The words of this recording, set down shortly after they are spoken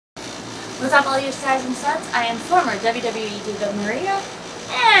What's up, all you stars and studs? I am former WWE Diva Maria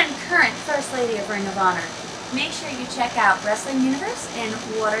and current First Lady of Ring of Honor. Make sure you check out Wrestling Universe in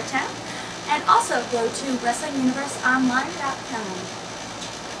Watertown and also go to WrestlingUniverseOnline.com.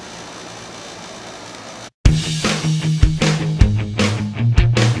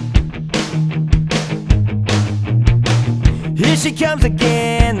 Here she comes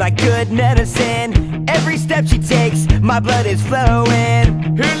again, like good medicine. Every step she takes, my blood is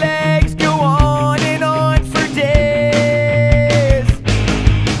flowing. Her legs go on and on for days.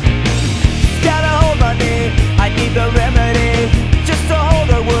 She's got a hold on me, I need the remedy. Just to hold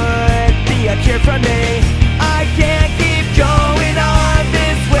her would be a cure for me. I can't keep going on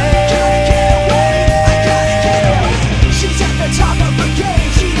this way. I gotta get away. She's at the top of her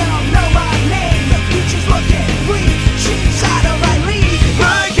game, she don't know my name. The future's looking bleak, she's out of my league.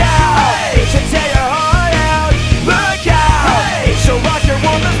 Look out! She'll tear your heart out. Look out! She'll rock your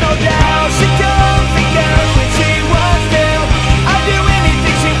world, there's no doubt. She comes and goes when she wants to. I'd do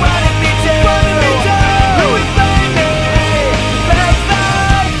anything she wanted me to. Who would blame me? Legs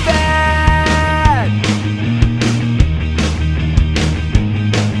like that.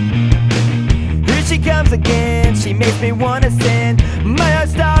 Here she comes again, she makes me wanna sin. My heart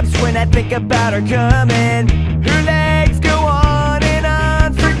stops when I think about her coming. Her legs go on and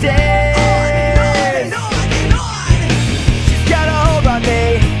on for days. She's got a hold on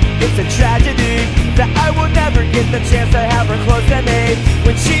me, it's a tragedy that I will never get the chance to have her close.